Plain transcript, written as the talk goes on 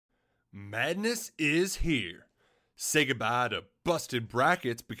Madness is here. Say goodbye to busted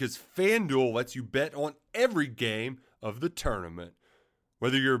brackets because FanDuel lets you bet on every game of the tournament.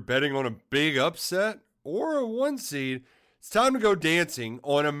 Whether you're betting on a big upset or a one seed, it's time to go dancing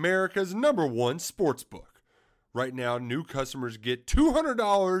on America's #1 sportsbook. Right now, new customers get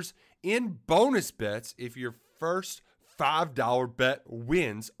 $200 in bonus bets if your first $5 bet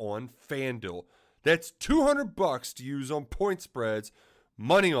wins on FanDuel. That's $200 to use on point spreads,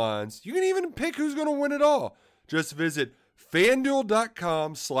 money lines. You can even pick who's going to win it all. Just visit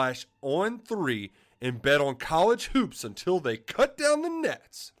FanDuel.com/on3 and bet on college hoops until they cut down the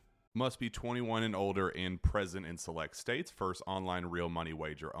nets. Must be 21 and older and present in select states. First online real money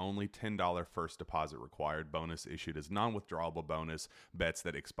wager only. $10 first deposit required. Bonus issued as non-withdrawable bonus. Bets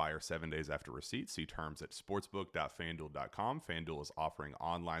that expire 7 days after receipt. See terms at sportsbook.fanduel.com. FanDuel is offering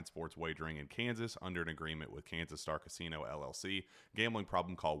online sports wagering in Kansas under an agreement with Kansas Star Casino, LLC. Gambling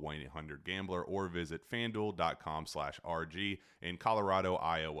problem? Call 1-800-GAMBLER or visit fanduel.com/RG in Colorado,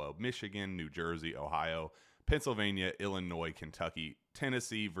 Iowa, Michigan, New Jersey, Ohio, Pennsylvania, Illinois, Kentucky,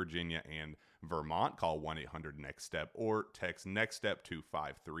 Tennessee, Virginia, and Vermont. Call 1-800-NEXT-STEP or text NEXT-STEP to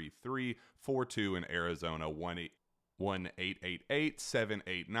 53342 in Arizona,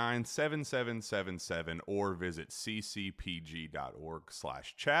 1-888-789-7777 or visit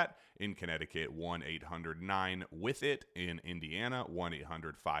ccpg.org/chat. In Connecticut, 1-800-9-WITH-IT. In Indiana,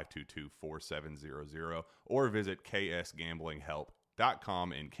 1-800-522-4700 or visit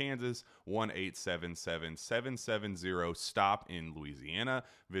ksgamblinghelp.com. In Kansas, 1-877-770-STOP in Louisiana.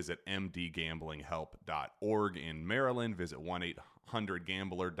 Visit mdgamblinghelp.org in Maryland. Visit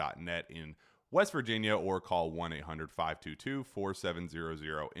 1-800-gambler.net in West Virginia or call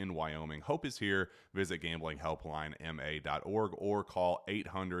 1-800-522-4700 in Wyoming. Hope is here. Visit gamblinghelplinema.org or call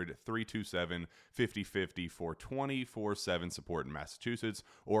 800-327-5050 for 24/7 support in Massachusetts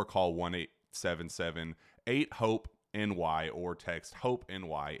or call 1-877-8-HOPE NY or text Hope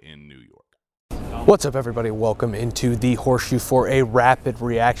NY in New York. What's up, everybody? Welcome into the Horseshoe for a rapid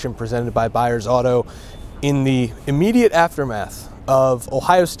reaction presented by Buyers Auto in the immediate aftermath of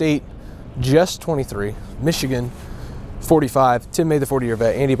Ohio State just 23, Michigan 45. Tim made the 40-year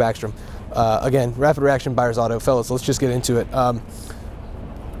bet, Andy Backstrom. Again, rapid reaction, Buyers Auto. Fellas, let's just get into it. A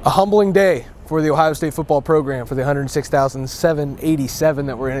humbling day for the Ohio State football program, for the 106,787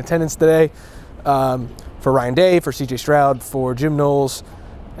 that were in attendance today. For Ryan Day, for CJ Stroud, for Jim Knowles.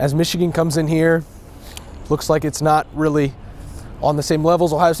 As Michigan comes in here, looks like it's not really on the same level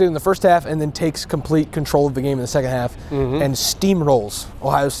as Ohio State in the first half, and then takes complete control of the game in the second half and steamrolls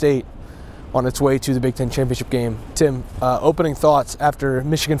Ohio State on its way to the Big Ten championship game. Tim, opening thoughts after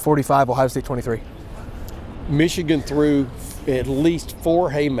Michigan 45, Ohio State 23. Michigan threw at least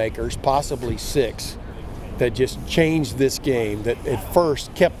 4 haymakers, possibly 6, that just changed this game, that at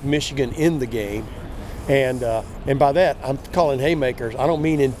first kept Michigan in the game. And by that, I'm calling haymakers. I don't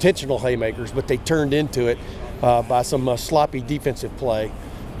mean intentional haymakers, but they turned into it by some sloppy defensive play.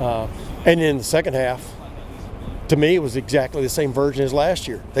 And in the second half, to me, it was exactly the same version as last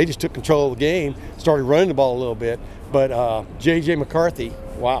year. They just took control of the game, started running the ball a little bit. But J.J. McCarthy,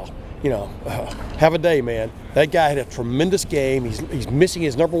 wow, have a day, man. That guy had a tremendous game. He's missing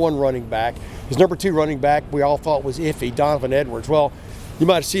his #1 running back. His #2 running back we all thought was iffy, Donovan Edwards. Well, you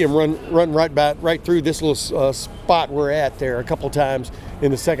might see him run right through this little spot we're at there a couple times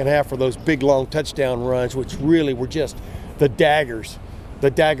in the second half for those big, long touchdown runs, which really were just the daggers to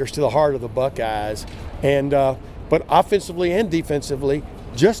the heart of the Buckeyes. And but offensively and defensively,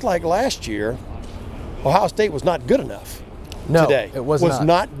 just like last year, Ohio State was not good enough today. It was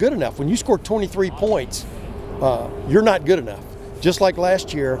not good enough. When you score 23 points, you're not good enough. Just like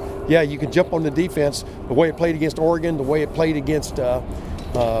last year, yeah, you can jump on the defense, the way it played against Oregon, the way it played against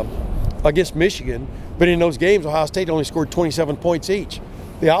Michigan. But in those games, Ohio State only scored 27 points each.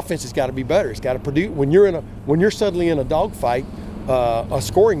 The offense has got to be better. It's got to produce. When you're suddenly in a dogfight, a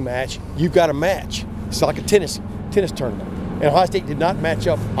scoring match, you've got to match. It's like a tennis tournament. And Ohio State did not match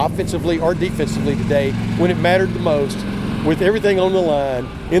up offensively or defensively today when it mattered the most, with everything on the line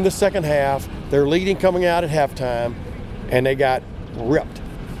in the second half. They're leading coming out at halftime, and they got ripped.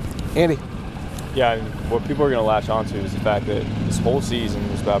 Andy. Yeah, what people are going to latch onto is the fact that this whole season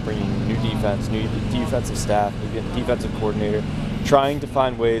was about bringing new defense, new defensive staff, new defensive coordinator, trying to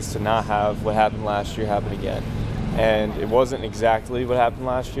find ways to not have what happened last year happen again. And it wasn't exactly what happened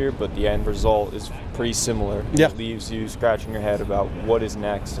last year, but the end result is pretty similar. Yeah. It leaves you scratching your head about what is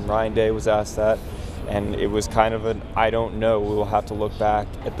next. And Ryan Day was asked that, and it was kind of an I don't know. We will have to look back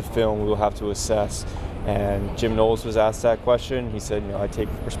at the film. We will have to assess. And Jim Knowles was asked that question. He said, I take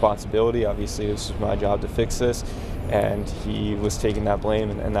responsibility. Obviously, this is my job to fix this. and he was taking that blame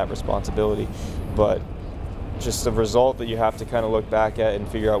and that responsibility. But just a result that you have to kind of look back at and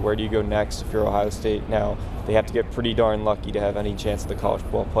figure out where do you go next if you're Ohio State. Now, they have to get pretty darn lucky to have any chance at the college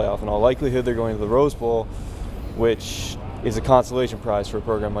football playoff. In all likelihood, they're going to the Rose Bowl, which is a consolation prize for a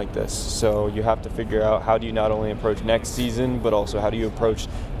program like this. So you have to figure out how do you not only approach next season, but also how do you approach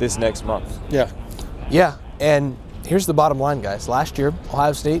this next month. Yeah, and here's the bottom line, guys. Last year,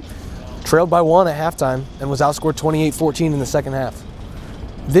 Ohio State trailed by 1 at halftime and was outscored 28-14 in the second half.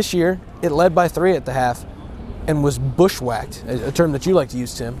 This year, it led by 3 at the half and was bushwhacked, a term that you like to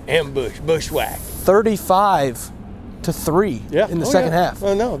use, Tim. Bushwhack. 35-3 in the second half.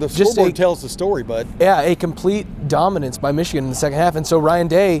 Oh, no, the scoreboard tells the story, bud. Yeah, a complete dominance by Michigan in the second half. And so Ryan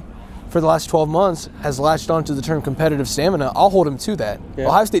Day, for the last 12 months, has latched on to the term competitive stamina. I'll hold him to that. Yeah.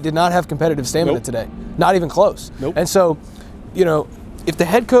 Ohio State did not have competitive stamina today. Not even close. And so, if the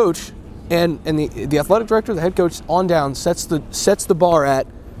head coach and the athletic director, the head coach on down sets the bar at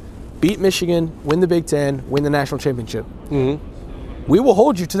beat Michigan, win the Big Ten, win the national championship. We will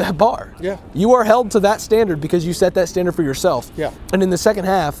hold you to that bar. Yeah. You are held to that standard because you set that standard for yourself. Yeah. And in the second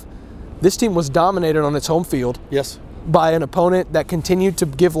half, this team was dominated on its home field. Yes. By an opponent that continued to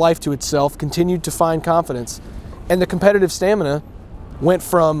give life to itself, continued to find confidence. And the competitive stamina went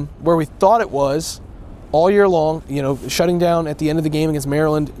from where we thought it was all year long, shutting down at the end of the game against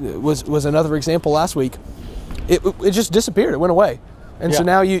Maryland was another example last week. It just disappeared. It went away. And so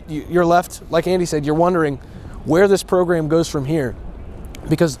now you're left, like Andy said, you're wondering where this program goes from here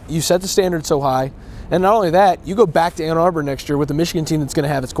because you set the standard so high. And not only that, you go back to Ann Arbor next year with a Michigan team that's going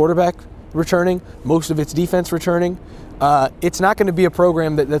to have its quarterback returning, most of its defense returning. It's not going to be a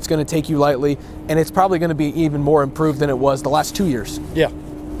program that's going to take you lightly, and it's probably going to be even more improved than it was the last 2 years. Yeah,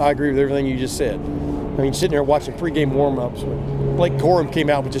 I agree with everything you just said. I mean, sitting there watching pregame warm-ups when Blake Corum came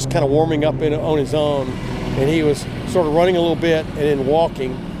out, was just kind of warming up on his own, and he was sort of running a little bit and then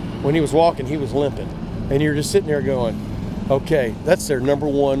walking. When he was walking, he was limping. And you're just sitting there going, okay, that's their number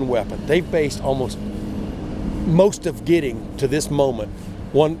one weapon. They've based almost most of getting to this moment,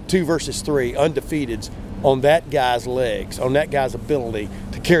 1, 2 versus 3, undefeateds, on that guy's legs, on that guy's ability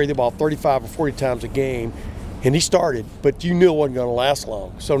to carry the ball 35 or 40 times a game. And he started, but you knew it wasn't going to last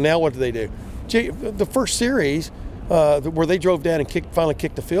long. So now what do they do? The first series where they drove down and finally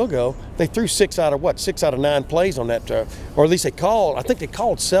kicked the field goal, they threw 6 out of 9 plays on that, or at least they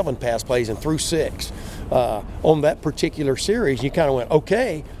called 7 pass plays and threw 6 on that particular series. You kind of went,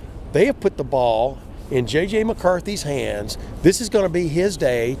 okay, they have put the ball in J.J. McCarthy's hands. This is going to be his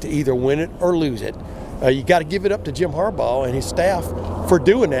day to either win it or lose it. You got to give it up to Jim Harbaugh and his staff for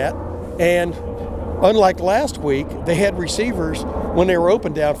doing that. And unlike last week, they had receivers, when they were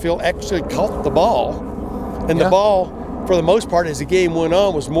open downfield, actually caught the ball. And the ball, for the most part, as the game went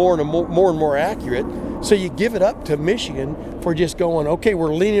on, was more and more accurate. So you give it up to Michigan for just going, okay,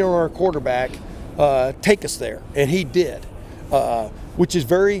 we're leaning on our quarterback, take us there. And he did, which is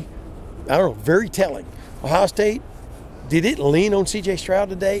very telling. Ohio State, did it lean on C.J. Stroud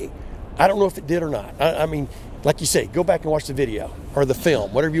today? I don't know if it did or not. I mean, like you say, go back and watch the video or the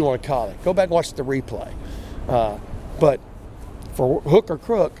film, whatever you want to call it. Go back and watch the replay. But for hook or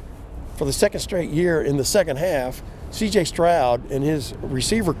crook, for the second straight year in the second half, C.J. Stroud and his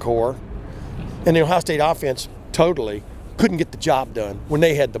receiver core and the Ohio State offense totally couldn't get the job done when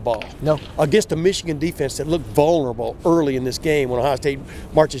they had the ball. No. Against a Michigan defense that looked vulnerable early in this game when Ohio State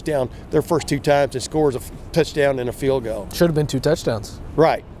marches down their first 2 times and scores a touchdown and a field goal. Should have been 2 touchdowns.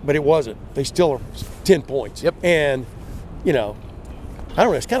 Right, but it wasn't. They still are 10 points. Yep. And, I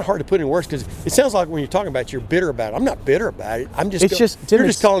don't know, it's kind of hard to put in words because it sounds like when you're talking about it, you're bitter about it. I'm not bitter about it. You're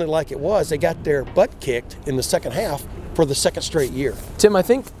just calling it like it was. They got their butt kicked in the second half for the second straight year. Tim, I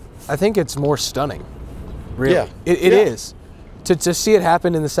think it's more stunning. Really. Yeah. It is. To see it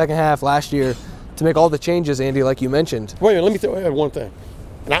happen in the second half last year, to make all the changes, Andy, like you mentioned. Wait a minute, let me throw in one thing.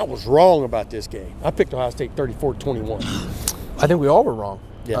 And I was wrong about this game. I picked Ohio State 34-21. I think we all were wrong.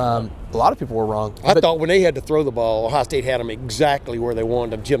 Yeah. A lot of people were wrong. I thought when they had to throw the ball, Ohio State had them exactly where they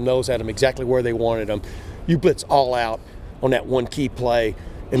wanted them. Jim Knowles had them exactly where they wanted them. You blitz all out on that one key play,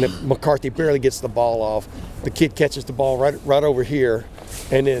 and then McCarthy barely gets the ball off. The kid catches the ball right over here,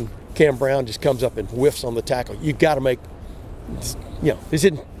 and then Cam Brown just comes up and whiffs on the tackle. You got to make, this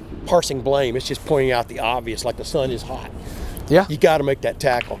isn't parsing blame. It's just pointing out the obvious, like the sun is hot. Yeah. You got to make that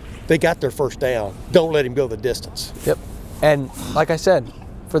tackle. They got their first down. Don't let him go the distance. Yep. And like I said,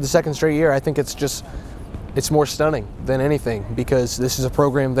 for the second straight year, I think it's more stunning than anything because this is a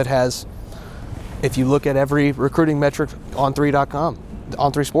program that has, if you look at every recruiting metric on On3.com,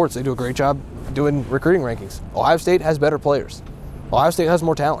 On3 Sports, they do a great job doing recruiting rankings. Ohio State has better players. Ohio State has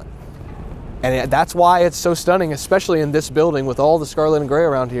more talent. And that's why it's so stunning, especially in this building with all the scarlet and gray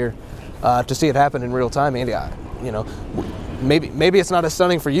around here, to see it happen in real time. Andy, maybe it's not as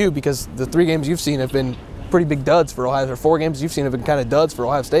stunning for you because the 3 games you've seen have been pretty big duds for Ohio, or 4 games you've seen have been kind of duds for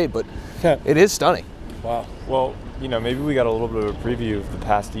Ohio State, but it is stunning. Wow. Well, maybe we got a little bit of a preview of the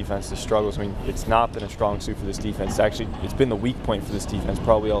past defense's struggles. I mean, it's not been a strong suit for this defense. Actually, it's been the weak point for this defense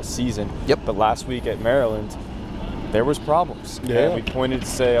probably all season. Yep. But last week at Maryland, there was problems. Yeah. And we pointed to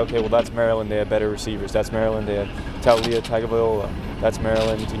say, okay, well, that's Maryland. They had better receivers. That's Maryland. They had Talia Tagovailoa. That's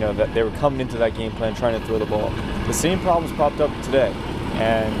Maryland. That they were coming into that game plan trying to throw the ball. The same problems popped up today.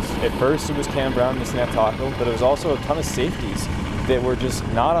 And at first it was Cam Brown missing that tackle, but it was also a ton of safeties that were just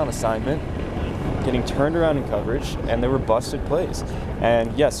not on assignment, getting turned around in coverage, and they were busted plays.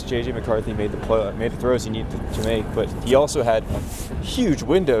 And yes, J.J. McCarthy made the throws he needed to make, but he also had huge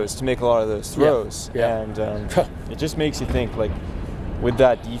windows to make a lot of those throws. Yeah. And it just makes you think, like, with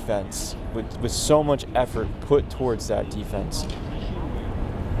that defense, with so much effort put towards that defense,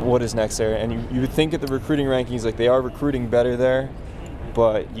 what is next there? And you would think at the recruiting rankings, like, they are recruiting better there,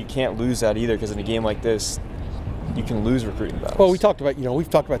 but you can't lose that either, because in a game like this, you can lose recruiting battles. Well, we've talked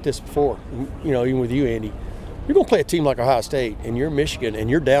about this before, even with you, Andy. You're going to play a team like Ohio State, and you're Michigan, and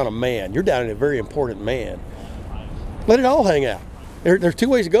you're down a man. You're down a very important man. Let it all hang out. There's 2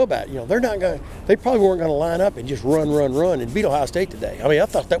 ways to go about it. They probably weren't going to line up and just run, and beat Ohio State today. I mean, I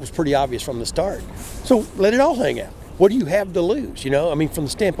thought that was pretty obvious from the start. So let it all hang out. What do you have to lose? I mean, from the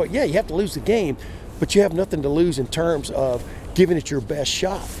standpoint, you have to lose the game, but you have nothing to lose in terms of giving it your best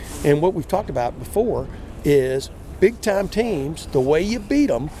shot. And what we've talked about before is big-time teams, the way you beat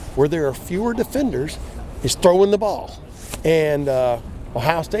them, where there are fewer defenders, is throwing the ball. And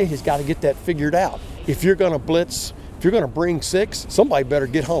Ohio State has got to get that figured out. If you're going to blitz, if you're going to bring 6, somebody better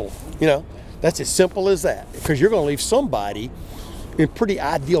get home. That's as simple as that, because you're going to leave somebody in pretty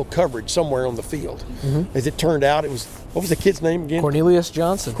ideal coverage somewhere on the field. Mm-hmm. As it turned out, it was, what was the kid's name again? Cornelius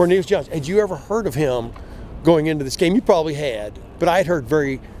Johnson. Had you ever heard of him going into this game? You probably had, but I had heard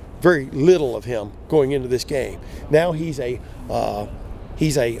very, very little of him going into this game. Now he's a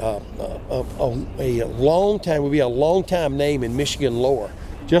long time, would be a long time name in Michigan lore,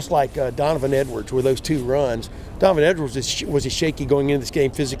 just like Donovan Edwards with those 2 runs. Donovan Edwards was as shaky going into this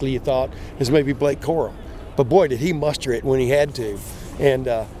game physically, you thought, as maybe Blake Corum. But boy, did he muster it when he had to. And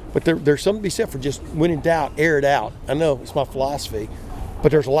but there's something to be said for just when in doubt, air it out. I know it's my philosophy,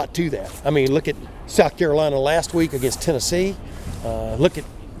 but there's a lot to that. I mean, look at South Carolina last week against Tennessee. Look at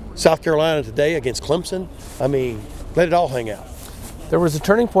South Carolina today against Clemson. I mean, let it all hang out. There was a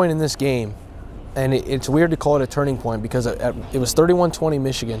turning point in this game, and it's weird to call it a turning point because it was 31-20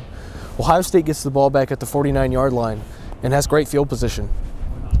 Michigan. Ohio State gets the ball back at the 49-yard line and has great field position.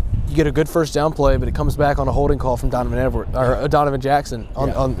 You get a good first down play, but it comes back on a holding call from Donovan Jackson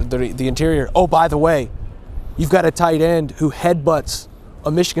on the interior. Oh, by the way, you've got a tight end who headbutts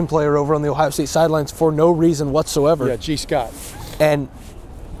a Michigan player over on the Ohio State sidelines for no reason whatsoever. Yeah, G. Scott. And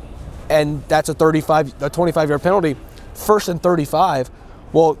that's a 25-yard penalty. 1st and 35.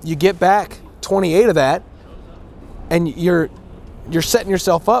 Well, you get back 28 of that, and you're setting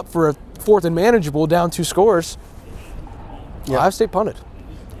yourself up for a 4th and manageable down 2 scores. Yeah. Ohio State punted.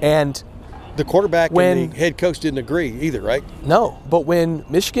 And the quarterback and the head coach didn't agree either, right? No, but when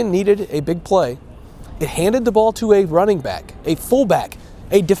Michigan needed a big play, it handed the ball to a running back, a fullback,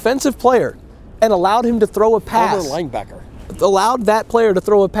 a defensive player, and allowed him to throw a pass. Former linebacker. Allowed that player to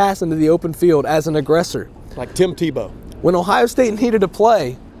throw a pass into the open field as an aggressor. Like Tim Tebow. When Ohio State needed a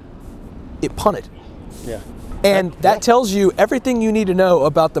play, it punted. Yeah. And that tells you everything you need to know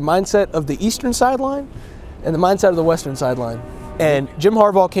about the mindset of the eastern sideline and the mindset of the western sideline. And Jim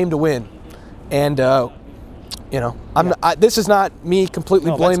Harbaugh came to win. And, this is not me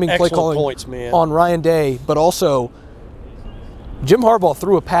completely blaming play calling on Ryan Day, but also Jim Harbaugh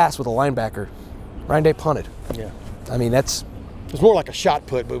threw a pass with a linebacker. Ryan Day punted. Yeah. I mean, it was more like a shot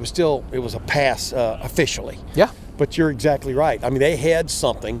put, but it was a pass officially. Yeah. But you're exactly right. I mean, they had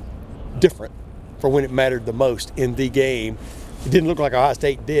something different for when it mattered the most in the game. It didn't look like Ohio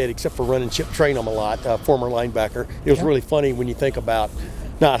State did, except for running Chip Trainum a lot, former linebacker. It was really funny when you think about,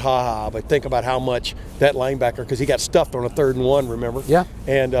 not but think about how much that linebacker, because he got stuffed on a 3rd and 1, remember? Yeah.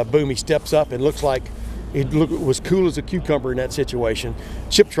 And boom, he steps up and looks like it was cool as a cucumber in that situation.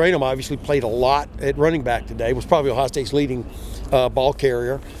 Chip Trainum obviously played a lot at running back today, was probably Ohio State's leading ball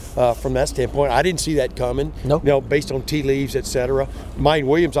carrier from that standpoint. I didn't see that coming, nope. Based on tea leaves, et cetera. Mine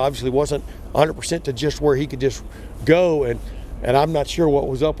Williams obviously wasn't 100% to just where he could just go, and I'm not sure what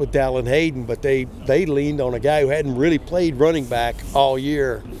was up with Dallin Hayden, but they leaned on a guy who hadn't really played running back all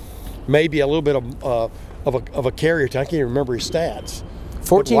year. Maybe a little bit of a carrier. I can't even remember his stats.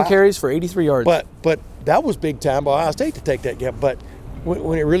 14 wow. carries for 83 yards. But that was big time by Ohio State to take that gap. But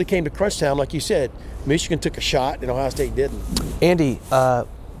when it really came to crunch time, like you said, Michigan took a shot and Ohio State didn't. Andy,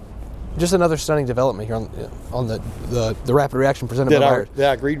 just another stunning development here on the rapid reaction presented by Byers.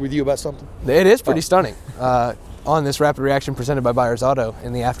 That I agreed with you about something? It is pretty stunning. On this rapid reaction presented by Byers Auto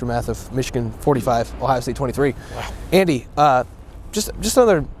in the aftermath of Michigan 45, Ohio State 23. Wow. Andy, just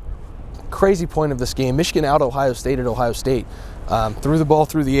another crazy point of this game. Michigan out Ohio State at Ohio State. Threw the ball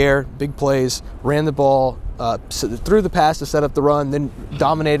through the air, big plays, ran the ball, threw the pass to set up the run, then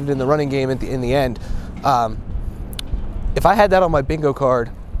dominated in the running game in the end. If I had that on my bingo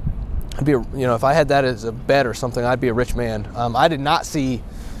card, I'd be if I had that as a bet or something, I'd be a rich man. I did not see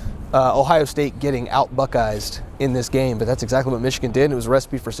Ohio State getting out Buckeyes in this game, but that's exactly what Michigan did, and it was a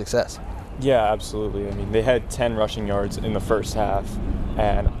recipe for success. Yeah, absolutely. I mean, they had 10 rushing yards in the first half,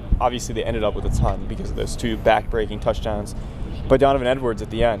 and obviously they ended up with a ton because of those 2 back-breaking touchdowns by Donovan Edwards at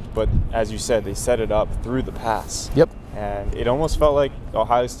the end. But as you said, they set it up through the pass. Yep. And it almost felt like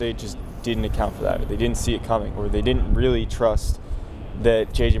Ohio State just didn't account for that. They didn't see it coming, or they didn't really trust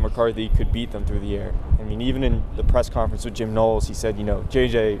that J.J. McCarthy could beat them through the air. I mean, even in the press conference with Jim Knowles, he said,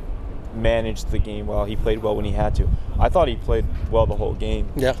 J.J. managed the game well. He played well when he had to. I thought he played well the whole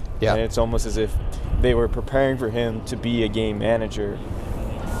game. Yeah. Yeah. And it's almost as if they were preparing for him to be a game manager.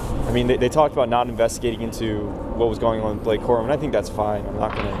 I mean, they talked about not investigating into what was going on with Blake Corum, and I think that's fine. I'm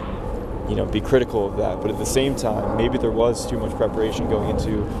not going to, be critical of that. But at the same time, maybe there was too much preparation going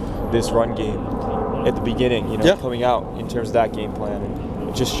into this run game at the beginning, coming out in terms of that game plan. And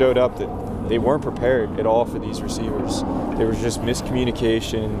it just showed up that they weren't prepared at all for these receivers. There was just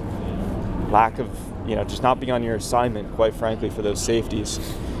miscommunication, lack of, just not being on your assignment, quite frankly, for those safeties.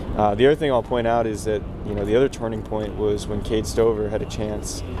 The other thing I'll point out is that, the other turning point was when Cade Stover had a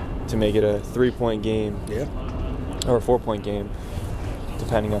chance to make it a 3-point game, or a 4-point game,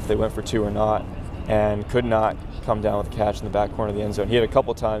 depending if they went for 2 or not, and could not come down with a catch in the back corner of the end zone. He had a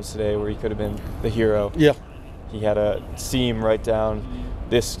couple times today where he could have been the hero. Yeah. Mm-hmm. He had a seam right down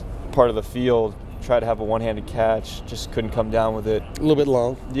this part of the field, tried to have a one-handed catch, just couldn't come down with it. A little bit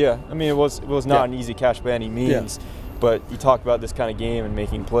long. Yeah, I mean, it was not an easy catch by any means, but you talk about this kind of game and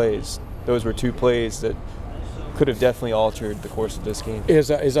making plays. Those were 2 plays that could have definitely altered the course of this game. As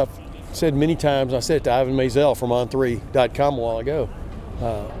I've said many times, I said it to Ivan Maisel from On3.com a while ago,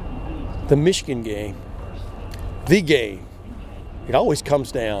 the Michigan game, it always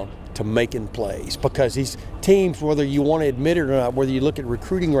comes down to making plays, because these teams, whether you want to admit it or not, whether you look at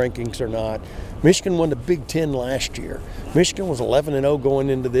recruiting rankings or not, Michigan won the Big Ten last year. Michigan was 11-0 going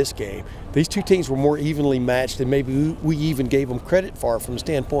into this game. These 2 teams were more evenly matched than maybe we even gave them credit for from the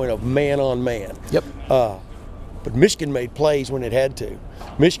standpoint of man on man. Yep. But Michigan made plays when it had to.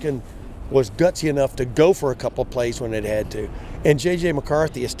 Michigan was gutsy enough to go for a couple of plays when it had to. And J.J.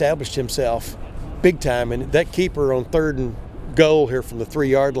 McCarthy established himself big time. And that keeper on 3rd and goal here from the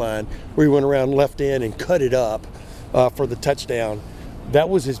 3-yard line, where he went around left end and cut it up for the touchdown, that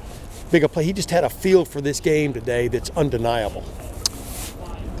was his big a play. He just had a feel for this game today that's undeniable.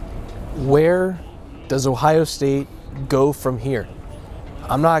 Where does Ohio State go from here?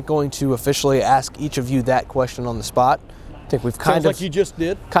 I'm not going to officially ask each of you that question on the spot. I think we've Sounds like you just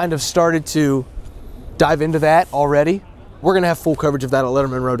did. kind of started to dive into that already. We're going to have full coverage of that at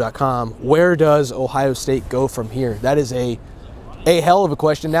LettermanRow.com. Where does Ohio State go from here? That is a hell of a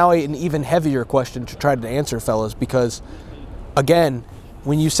question. Now an even heavier question to try to answer, fellas, because, again,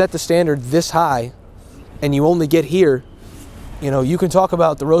 when you set the standard this high and you only get here, you can talk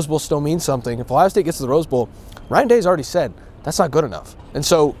about the Rose Bowl still means something. If Ohio State gets to the Rose Bowl, Ryan Day's already said that's not good enough. And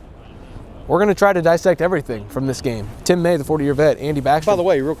so we're going to try to dissect everything from this game. Tim May, the 40-year vet, Andy Baxter. By the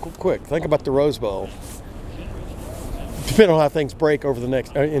way, real quick, think about the Rose Bowl. Depending on how things break over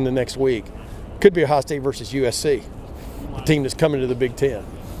in the next week, could be Ohio State versus USC, the team that's coming to the Big Ten.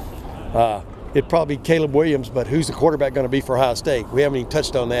 It'd probably be Caleb Williams, but who's the quarterback going to be for Ohio State? We haven't even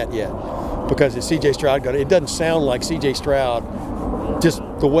touched on that yet, because it's C.J. Stroud. It doesn't sound like C.J. Stroud, just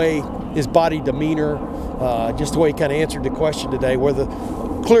the way his body demeanor, just the way he kind of answered the question today,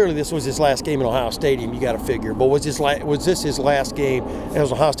 clearly this was his last game in Ohio Stadium, you got to figure. But was this his last game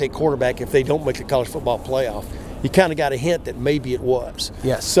as an Ohio State quarterback if they don't make the college football playoff? You kind of got a hint that maybe it was.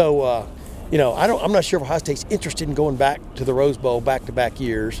 Yes. So, I'm not sure if Ohio State's interested in going back to the Rose Bowl back-to-back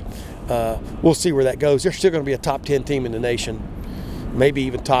years. We'll see where that goes. They're still going to be a top 10 team in the nation, maybe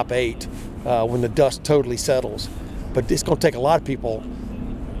even top 8 when the dust totally settles. But it's going to take a lot of people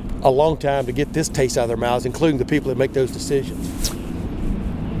a long time to get this taste out of their mouths, including the people that make those decisions.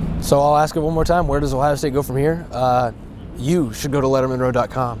 So I'll ask it one more time. Where does Ohio State go from here? You should go to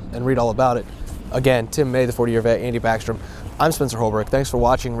LettermanRow.com and read all about it. Again, Tim May, the 40-year vet, Andy Backstrom. I'm Spencer Holbrook. Thanks for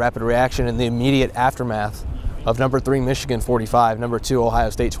watching Rapid Reaction in the immediate aftermath of number 3 Michigan 45, number 2 Ohio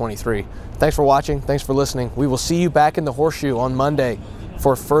State 23. Thanks for watching. Thanks for listening. We will see you back in the Horseshoe on Monday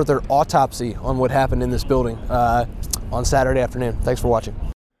for further autopsy on what happened in this building on Saturday afternoon. Thanks for watching.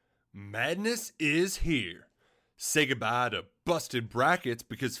 Madness is here. Say goodbye to busted brackets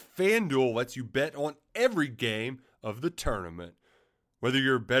because FanDuel lets you bet on every game of the tournament. Whether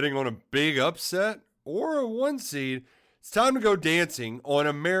you're betting on a big upset or a 1 seed, it's time to go dancing on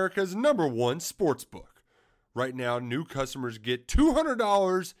America's #1 sportsbook. Right now, new customers get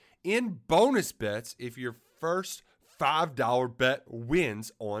 $200 in bonus bets if your first $5 bet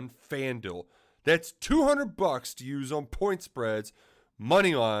wins on FanDuel. That's $200 to use on point spreads,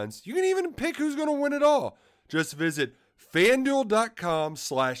 money lines. You can even pick who's going to win it all. Just visit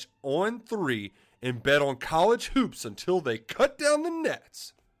FanDuel.com/on3 and bet on college hoops until they cut down the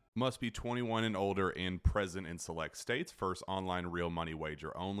nets. Must be 21 and older and present in select states. First online real money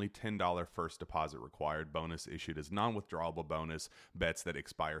wager only. $10 first deposit required. Bonus issued as non-withdrawable bonus. Bets that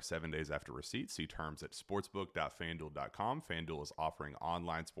expire 7 days after receipt. See terms at sportsbook.fanduel.com. FanDuel is offering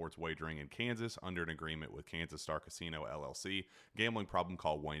online sports wagering in Kansas under an agreement with Kansas Star Casino LLC. Gambling problem?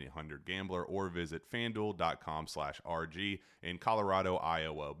 Call 1-800-GAMBLER or visit fanduel.com/RG. In Colorado,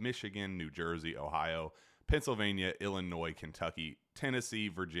 Iowa, Michigan, New Jersey, Ohio, Pennsylvania, Illinois, Kentucky, Tennessee,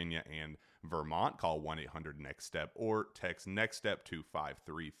 Virginia, and Vermont. Call 1-800-NEXT-STEP or text NEXT-STEP to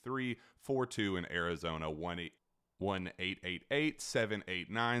 53342. In Arizona,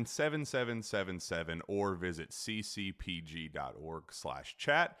 1-888-789-7777 or visit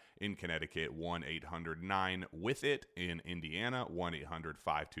ccpg.org/chat. In Connecticut, 1-800-9-WITH-IT. In Indiana,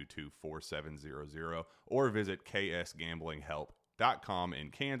 1-800-522-4700 or visit ksgamblinghelp.com.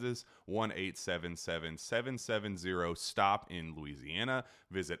 In Kansas, 1-877-770-STOP. In Louisiana,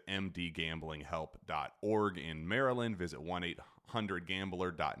 visit mdgamblinghelp.org. In Maryland, visit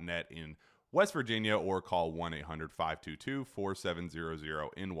 1-800-gambler.net. In West Virginia, or call 1-800-522-4700.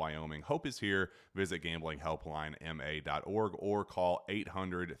 In Wyoming, hope is here. Visit gamblinghelplinema.org or call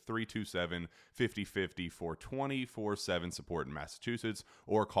 800-327-5050 for 24/7 support in Massachusetts,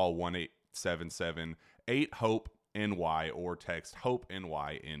 or call 1-877-8-HOPE NY or text HOPE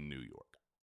NY in New York.